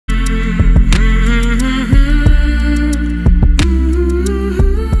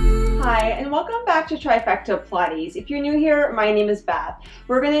Trifecta Pilates. If you're new here, my name is Beth.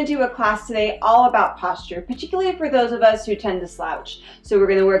 We're going to do a class today all about posture, particularly for those of us who tend to slouch. So we're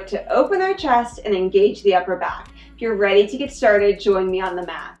going to work to open our chest and engage the upper back. If you're ready to get started, join me on the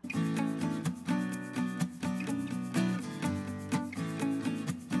mat.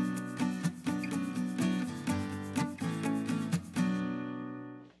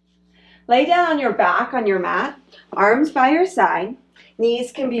 Lay down on your back on your mat, arms by your side,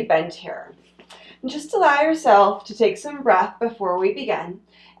 knees can be bent here. And just allow yourself to take some breath before we begin.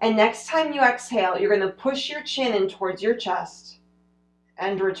 And next time you exhale, you're going to push your chin in towards your chest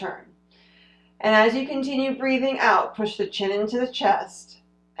and return. And as you continue breathing out, push the chin into the chest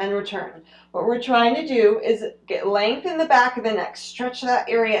and return. What we're trying to do is get length in the back of the neck, stretch that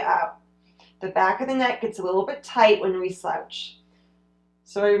area out. The back of the neck gets a little bit tight when we slouch.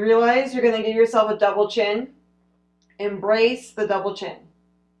 So I realize you're going to give yourself a double chin. Embrace the double chin.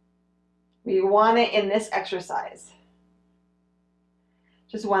 We want it in this exercise.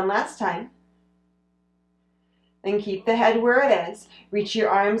 Just one last time. Then keep the head where it is. Reach your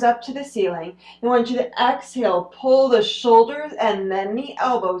arms up to the ceiling. I want you to exhale, pull the shoulders and then the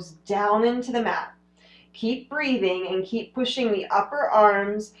elbows down into the mat. Keep breathing and keep pushing the upper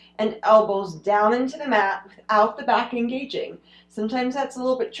arms and elbows down into the mat without the back engaging. Sometimes that's a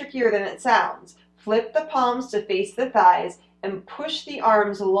little bit trickier than it sounds. Flip the palms to face the thighs and push the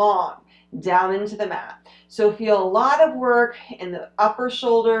arms long down into the mat. So feel a lot of work in the upper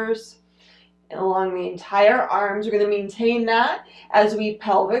shoulders and along the entire arms. We're going to maintain that as we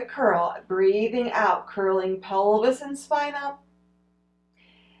pelvic curl, breathing out, curling pelvis and spine up,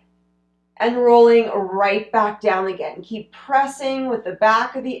 and rolling right back down again. Keep pressing with the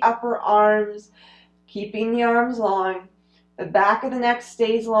back of the upper arms, keeping the arms long. The back of the neck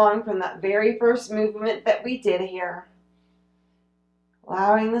stays long from that very first movement that we did here.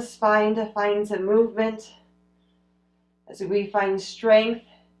 Allowing the spine to find some movement as we find strength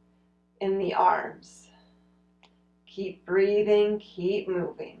in the arms. Keep breathing, keep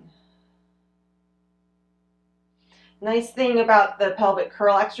moving. Nice thing about the pelvic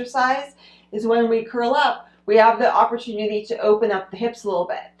curl exercise is when we curl up, we have the opportunity to open up the hips a little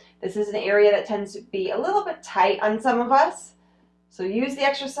bit. This is an area that tends to be a little bit tight on some of us. So use the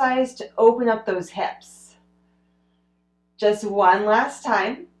exercise to open up those hips. Just one last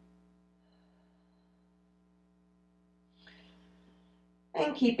time.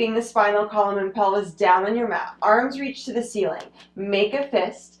 And keeping the spinal column and pelvis down on your mat. Arms reach to the ceiling. Make a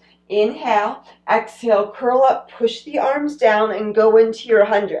fist. Inhale, exhale, curl up, push the arms down and go into your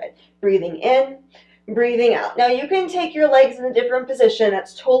 100. Breathing in, breathing out. Now you can take your legs in a different position,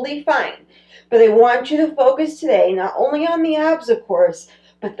 that's totally fine. But I want you to focus today not only on the abs, of course,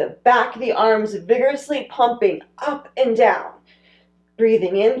 but the back of the arms vigorously pumping up and down.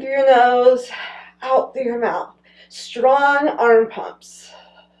 Breathing in through your nose, out through your mouth. Strong arm pumps.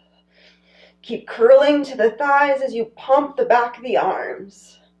 Keep curling to the thighs as you pump the back of the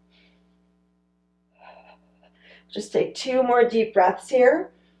arms. Just take 2 more deep breaths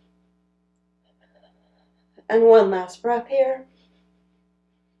here. And one last breath here.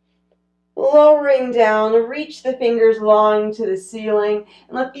 Lowering down, reach the fingers long to the ceiling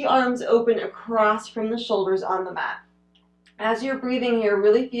and let the arms open across from the shoulders on the mat. As you're breathing here,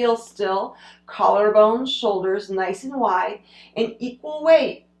 really feel still, collarbones, shoulders nice and wide, and equal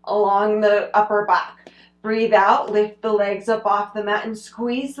weight along the upper back. Breathe out, lift the legs up off the mat and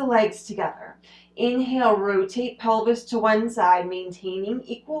squeeze the legs together. Inhale, rotate pelvis to one side, maintaining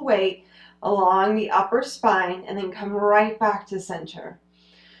equal weight along the upper spine, and then come right back to center.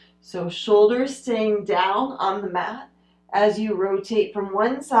 So shoulders staying down on the mat as you rotate from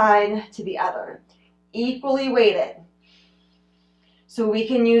one side to the other, equally weighted. So we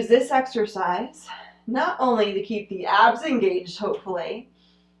can use this exercise not only to keep the abs engaged, hopefully,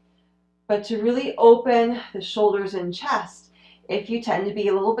 but to really open the shoulders and chest if you tend to be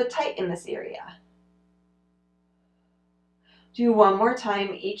a little bit tight in this area. Do one more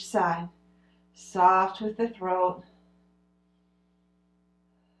time each side. Soft with the throat.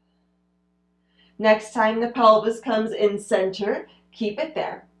 Next time the pelvis comes in center, keep it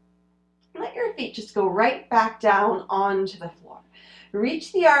there. Let your feet just go right back down onto the floor.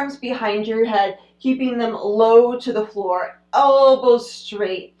 Reach the arms behind your head, keeping them low to the floor, elbows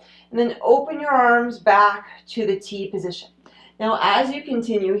straight, and then open your arms back to the T position. Now as you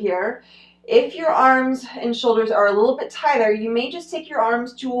continue here, if your arms and shoulders are a little bit tighter, you may just take your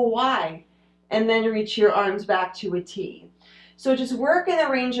arms to a Y and then reach your arms back to a T. So just work in a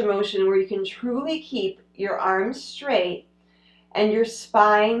range of motion where you can truly keep your arms straight and your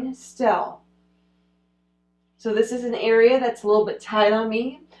spine still. So this is an area that's a little bit tight on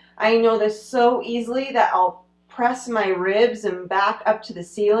me. I know this so easily that I'll press my ribs and back up to the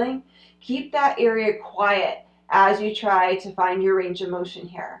ceiling. Keep that area quiet as you try to find your range of motion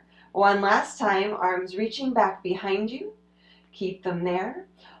here. One last time, arms reaching back behind you. Keep them there.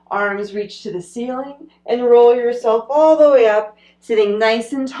 Arms reach to the ceiling and roll yourself all the way up, sitting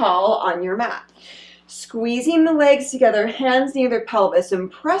nice and tall on your mat. Squeezing the legs together, hands near the pelvis, and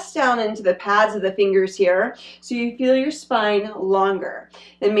press down into the pads of the fingers here so you feel your spine longer.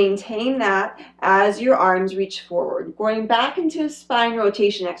 Then maintain that as your arms reach forward. Going back into a spine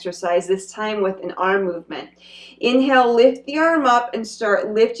rotation exercise, this time with an arm movement. Inhale, lift the arm up and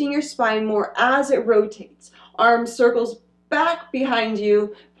start lifting your spine more as it rotates. Arm circles back behind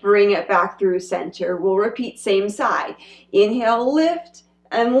you, bring it back through center. We'll repeat same side. Inhale, lift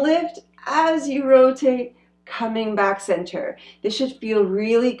and lift as you rotate, coming back center. This should feel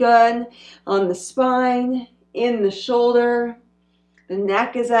really good on the spine, in the shoulder. The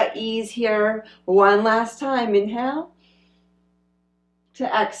neck is at ease here. One last time, inhale to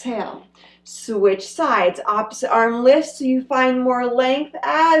exhale. Switch sides, opposite arm lifts so you find more length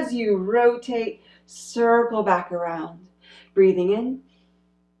as you rotate, circle back around. Breathing in,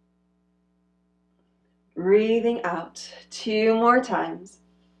 breathing out. 2 more times.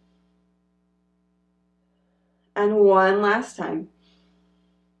 And one last time.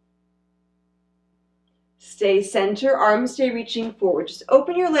 Stay center, arms stay reaching forward. Just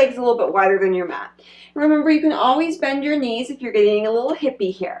open your legs a little bit wider than your mat. Remember, you can always bend your knees if you're getting a little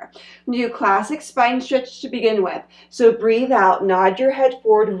hippie here. Do a classic spine stretch to begin with. So breathe out, nod your head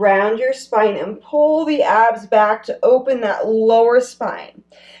forward, round your spine, and pull the abs back to open that lower spine.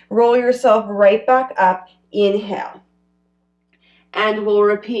 Roll yourself right back up. Inhale. And we'll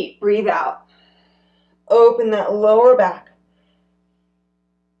repeat. Breathe out. Open that lower back.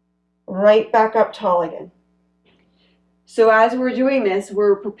 Right back up tall again. So as we're doing this,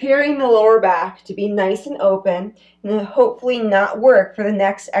 we're preparing the lower back to be nice and open and hopefully not work for the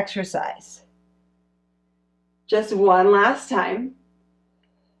next exercise. Just one last time.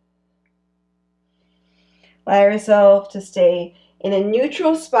 Allow yourself to stay in a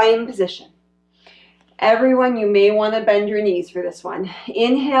neutral spine position. Everyone, you may want to bend your knees for this one.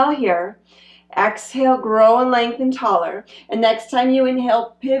 Inhale here. Exhale, grow and lengthen taller. And next time you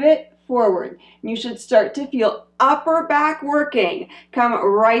inhale, pivot forward. You should start to feel upper back working. Come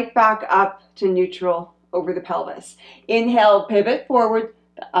right back up to neutral over the pelvis. Inhale, pivot forward.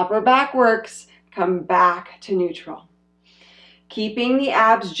 The upper back works. Come back to neutral. Keeping the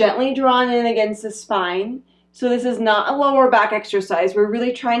abs gently drawn in against the spine. So this is not a lower back exercise. We're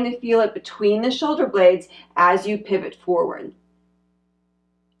really trying to feel it between the shoulder blades as you pivot forward.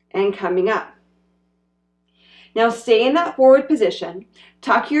 And coming up. Now stay in that forward position.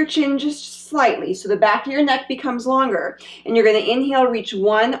 Tuck your chin just slightly so the back of your neck becomes longer. And you're going to inhale, reach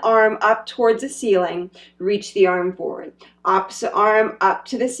one arm up towards the ceiling. Reach the arm forward. Opposite arm up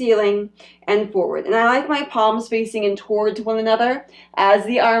to the ceiling and forward. And I like my palms facing in towards one another as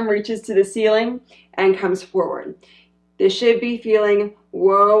the arm reaches to the ceiling and comes forward. This should be feeling,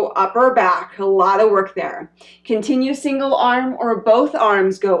 whoa, upper back. A lot of work there. Continue single arm or both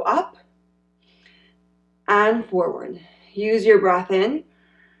arms go up and forward. Use your breath in,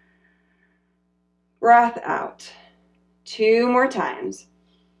 breath out. 2 more times.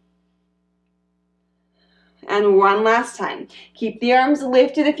 And one last time. Keep the arms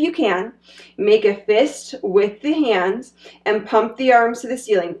lifted if you can. Make a fist with the hands and pump the arms to the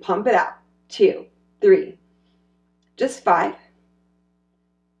ceiling. Pump it out. 2, 3, just 5,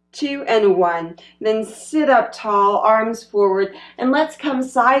 2, and 1. Then sit up tall, arms forward, and let's come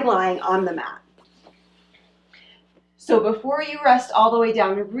side lying on the mat. So before you rest all the way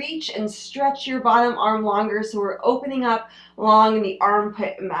down, reach and stretch your bottom arm longer so we're opening up along the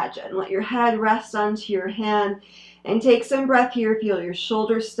armpit, imagine. Let your head rest onto your hand and take some breath here. Feel your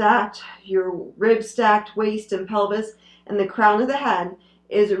shoulders stacked, your ribs stacked, waist and pelvis, and the crown of the head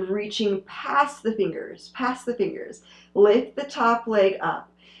is reaching past the fingers, Lift the top leg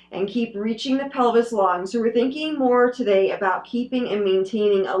up and keep reaching the pelvis long. So we're thinking more today about keeping and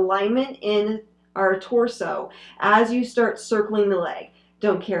maintaining alignment in our torso as you start circling the leg.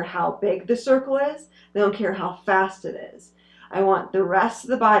 Don't care how big the circle is. Don't care how fast it is. I want the rest of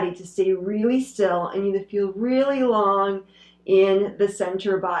the body to stay really still and you to feel really long in the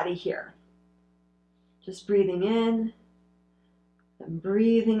center body here. Just breathing in and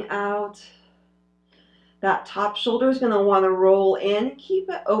breathing out. That top shoulder is going to want to roll in. Keep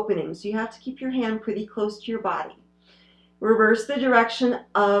it opening, so you have to keep your hand pretty close to your body. Reverse the direction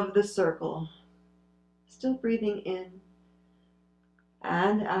of the circle. Still breathing in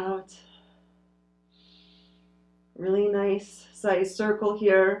and out. Really nice size circle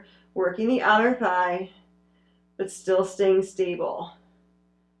here, working the outer thigh, but still staying stable.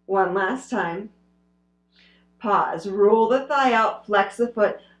 One last time. Pause, roll the thigh out, flex the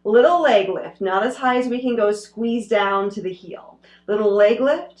foot, little leg lift, not as high as we can go, squeeze down to the heel. Little leg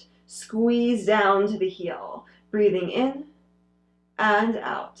lift, squeeze down to the heel. Breathing in and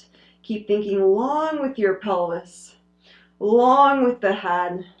out. Keep thinking long with your pelvis, long with the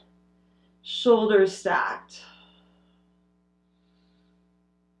head, shoulders stacked.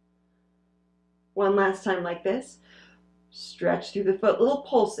 One last time like this. Stretch through the foot, little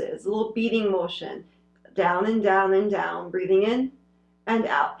pulses, little beating motion. Down and down and down, breathing in and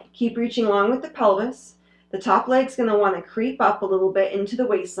out. Keep reaching along with the pelvis. The top leg's going to want to creep up a little bit into the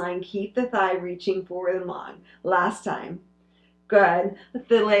waistline. Keep the thigh reaching forward and long. Last time. Good. Let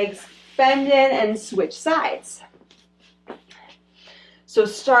the legs bend in and switch sides. So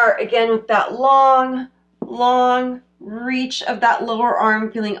start again with that long, long reach of that lower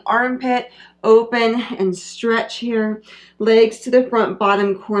arm, feeling armpit open and stretch here. Legs to the front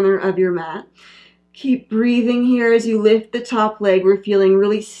bottom corner of your mat. Keep breathing here as you lift the top leg. We're feeling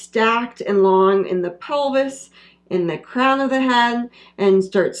really stacked and long in the pelvis, in the crown of the head, and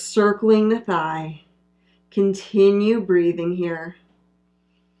start circling the thigh. Continue breathing here.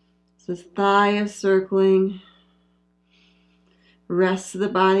 So thigh is circling. Rest of the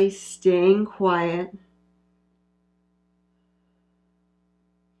body staying quiet.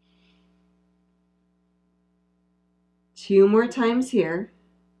 Two more times here.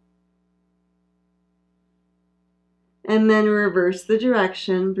 And then reverse the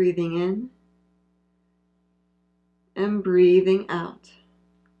direction, breathing in and breathing out.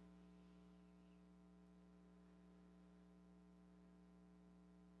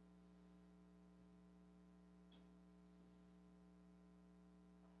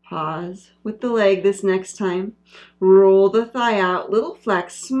 Pause with the leg this next time. Roll the thigh out, little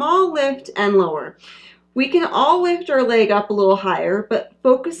flex, small lift and lower. We can all lift our leg up a little higher, but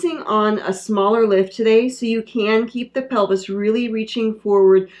focusing on a smaller lift today so you can keep the pelvis really reaching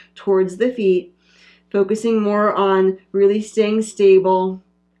forward towards the feet, focusing more on really staying stable,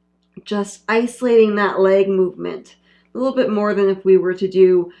 just isolating that leg movement a little bit more than if we were to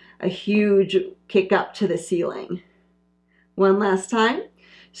do a huge kick up to the ceiling. One last time.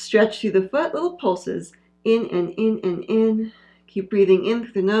 Stretch through the foot, little pulses, in and in and in. Keep breathing in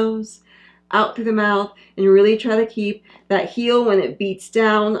through the nose, out through the mouth, and really try to keep that heel when it beats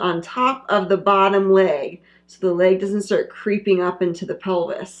down on top of the bottom leg so the leg doesn't start creeping up into the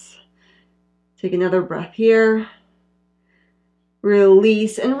pelvis. Take another breath here.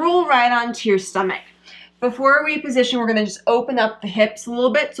 Release and roll right onto your stomach. Before we position, we're going to just open up the hips a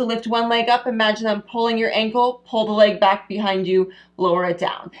little bit. So lift one leg up. Imagine I'm pulling your ankle. Pull the leg back behind you. Lower it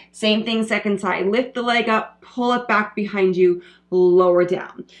down. Same thing, second side. Lift the leg up. Pull it back behind you. Lower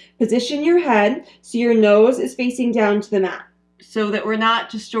down. Position your head so your nose is facing down to the mat so that we're not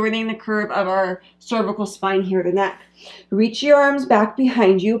distorting the curve of our cervical spine here, the neck. Reach your arms back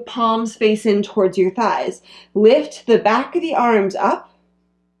behind you. Palms face in towards your thighs. Lift the back of the arms up.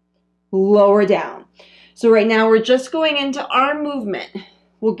 Lower down. So right now we're just going into arm movement.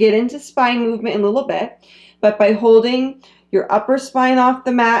 We'll get into spine movement in a little bit, but by holding your upper spine off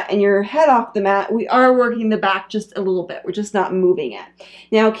the mat and your head off the mat, we are working the back just a little bit. We're just not moving it.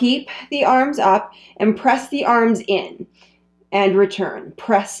 Now keep the arms up and press the arms in and return.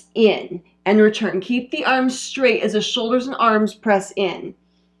 Press in and return. Keep the arms straight as the shoulders and arms press in.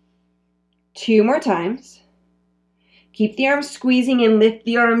 Two more times. Keep the arms squeezing and lift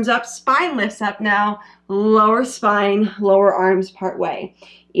the arms up. Spine lifts up now. Lower spine, lower arms part way.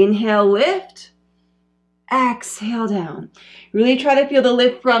 Inhale, lift. Exhale down. Really try to feel the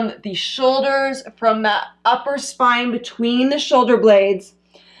lift from the shoulders, from that upper spine between the shoulder blades.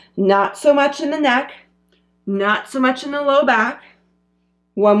 Not so much in the neck. Not so much in the low back.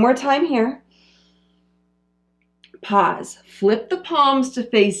 One more time here. Pause. Flip the palms to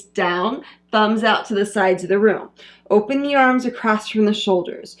face down, thumbs out to the sides of the room. Open the arms across from the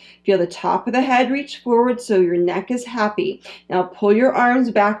shoulders. Feel the top of the head reach forward so your neck is happy. Now pull your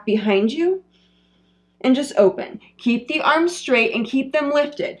arms back behind you and just open. Keep the arms straight and keep them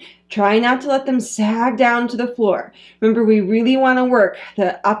lifted. Try not to let them sag down to the floor. Remember, we really want to work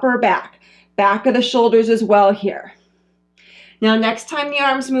the upper back of the shoulders as well here. Now, next time the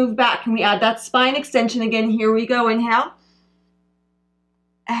arms move back, can we add that spine extension again? Here we go. Inhale.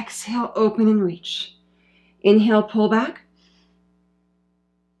 Exhale, open and reach. Inhale, pull back.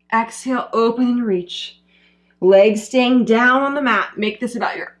 Exhale, open and reach. Legs staying down on the mat. Make this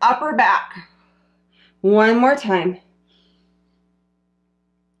about your upper back. One more time.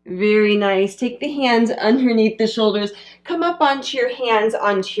 Very nice. Take the hands underneath the shoulders. Come up onto your hands,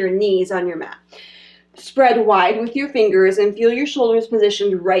 onto your knees on your mat. Spread wide with your fingers and feel your shoulders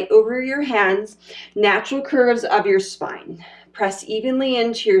positioned right over your hands. Natural curves of your spine. Press evenly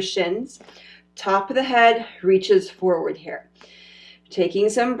into your shins. Top of the head reaches forward here. Taking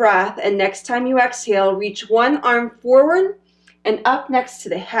some breath, and next time you exhale, reach one arm forward and up next to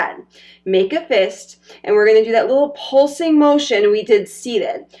the head. Make a fist, and we're going to do that little pulsing motion we did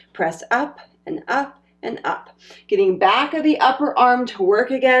seated. Press up and up and up. Getting back of the upper arm to work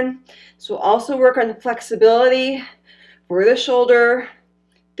again. So we'll also work on flexibility for the shoulder.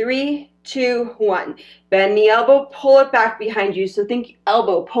 3, 2, 1. Bend the elbow, pull it back behind you. So think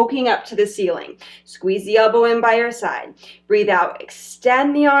elbow poking up to the ceiling. Squeeze the elbow in by your side. Breathe out,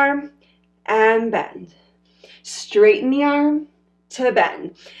 extend the arm and bend. Straighten the arm to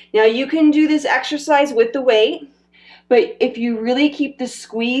bend. Now you can do this exercise with the weight, but if you really keep the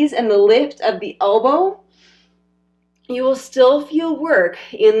squeeze and the lift of the elbow, you will still feel work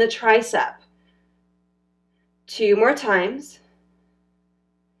in the tricep. 2 more times.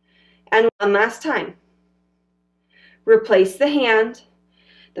 And one last time. Replace the hand.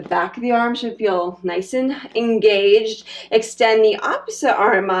 The back of the arm should feel nice and engaged. Extend the opposite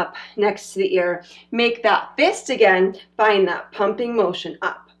arm up next to the ear. Make that fist again. Find that pumping motion.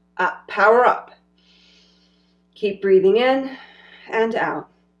 Up, up, power up. Keep breathing in and out.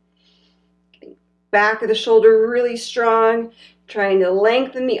 Back of the shoulder really strong. Trying to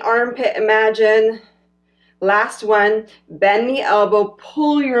lengthen the armpit, imagine. Last one, bend the elbow,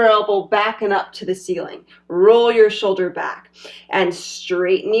 pull your elbow back and up to the ceiling. Roll your shoulder back and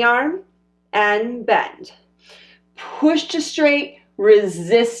straighten the arm and bend. Push to straight,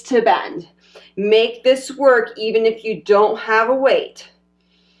 resist to bend. Make this work even if you don't have a weight.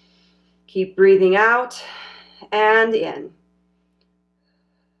 Keep breathing out and in.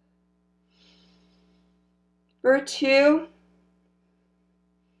 For 2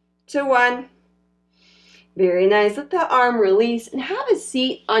 to 1. Very nice. Let the arm release and have a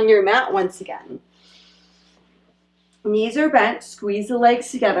seat on your mat once again. Knees are bent, squeeze the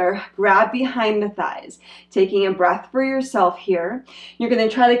legs together, grab behind the thighs. Taking a breath for yourself here. You're going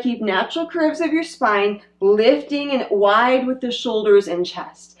to try to keep natural curves of your spine, lifting and wide with the shoulders and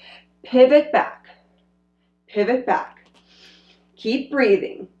chest. Pivot back. Pivot back. Keep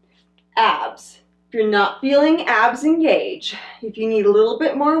breathing. Abs. If you're not feeling abs engage, if you need a little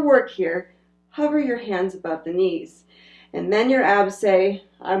bit more work here, hover your hands above the knees. And then your abs say,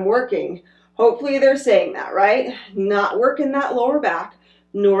 I'm working. Hopefully they're saying that, right? Not working that lower back,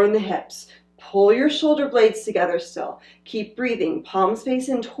 nor in the hips. Pull your shoulder blades together still. Keep breathing, palms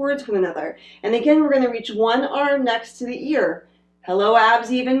facing towards one another. And again, we're going to reach one arm next to the ear. Hello,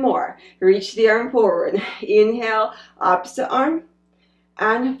 abs, even more. Reach the arm forward. Inhale, opposite arm,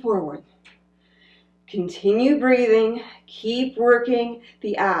 and forward. Continue breathing. Keep working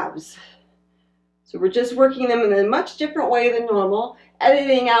the abs. So we're just working them in a much different way than normal,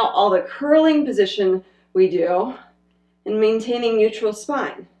 editing out all the curling position we do, and maintaining neutral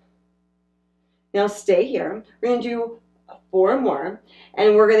spine. Now stay here. We're going to do 4 more,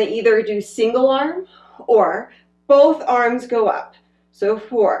 and we're going to either do single arm or both arms go up. So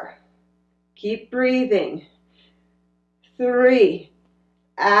 4. Keep breathing. 3.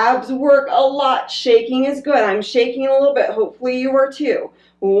 Abs work a lot. Shaking is good. I'm shaking a little bit. Hopefully you are too.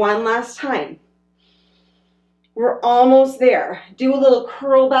 One last time. We're almost there. Do a little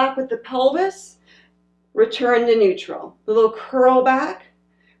curl back with the pelvis. Return to neutral. A little curl back.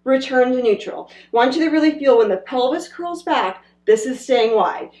 Return to neutral. I want you to really feel when the pelvis curls back, this is staying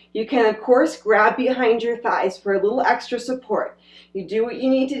wide. You can, of course, grab behind your thighs for a little extra support. You do what you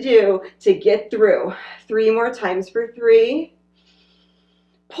need to do to get through. 3 more times for 3.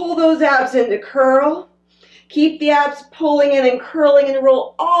 Pull those abs into curl. Keep the abs pulling in and curling and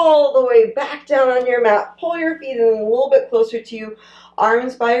roll all the way back down on your mat. Pull your feet in a little bit closer to you.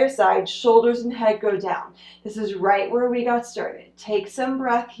 Arms by your side, shoulders and head go down. This is right where we got started. Take some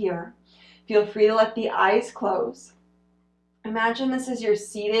breath here. Feel free to let the eyes close. Imagine this is your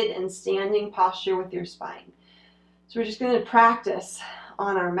seated and standing posture with your spine. So we're just going to practice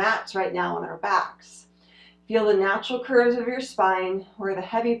on our mats right now on our backs. Feel the natural curves of your spine, where the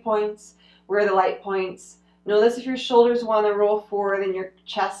heavy points, where the light points. Notice if your shoulders want to roll forward and your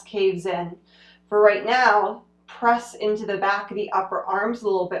chest caves in. For right now, press into the back of the upper arms a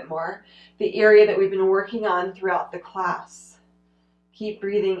little bit more, the area that we've been working on throughout the class. Keep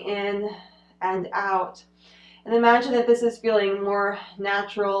breathing in and out. And imagine that this is feeling more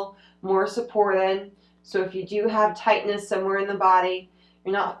natural, more supported. So if you do have tightness somewhere in the body,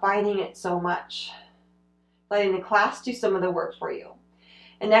 you're not fighting it so much. Letting the class do some of the work for you.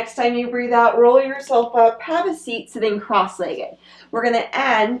 And next time you breathe out, roll yourself up, have a seat sitting cross-legged. We're going to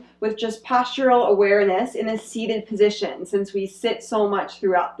end with just postural awareness in a seated position, since we sit so much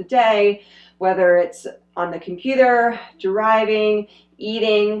throughout the day, whether it's on the computer, driving,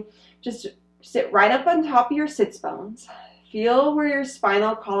 eating. Just sit right up on top of your sits bones. Feel where your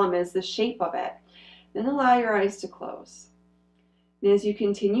spinal column is, the shape of it. Then allow your eyes to close. And as you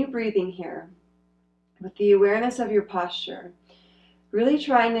continue breathing here, with the awareness of your posture, really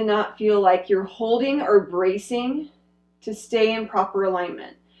trying to not feel like you're holding or bracing to stay in proper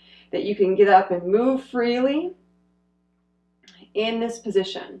alignment, that you can get up and move freely in this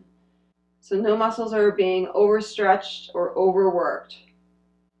position. So no muscles are being overstretched or overworked.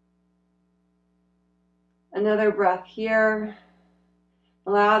 Another breath here.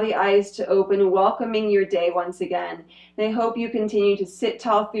 Allow the eyes to open, welcoming your day once again. And I hope you continue to sit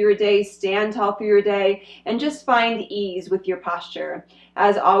tall through your day, stand tall through your day, and just find ease with your posture.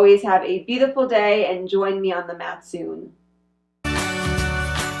 As always, have a beautiful day and join me on the mat soon.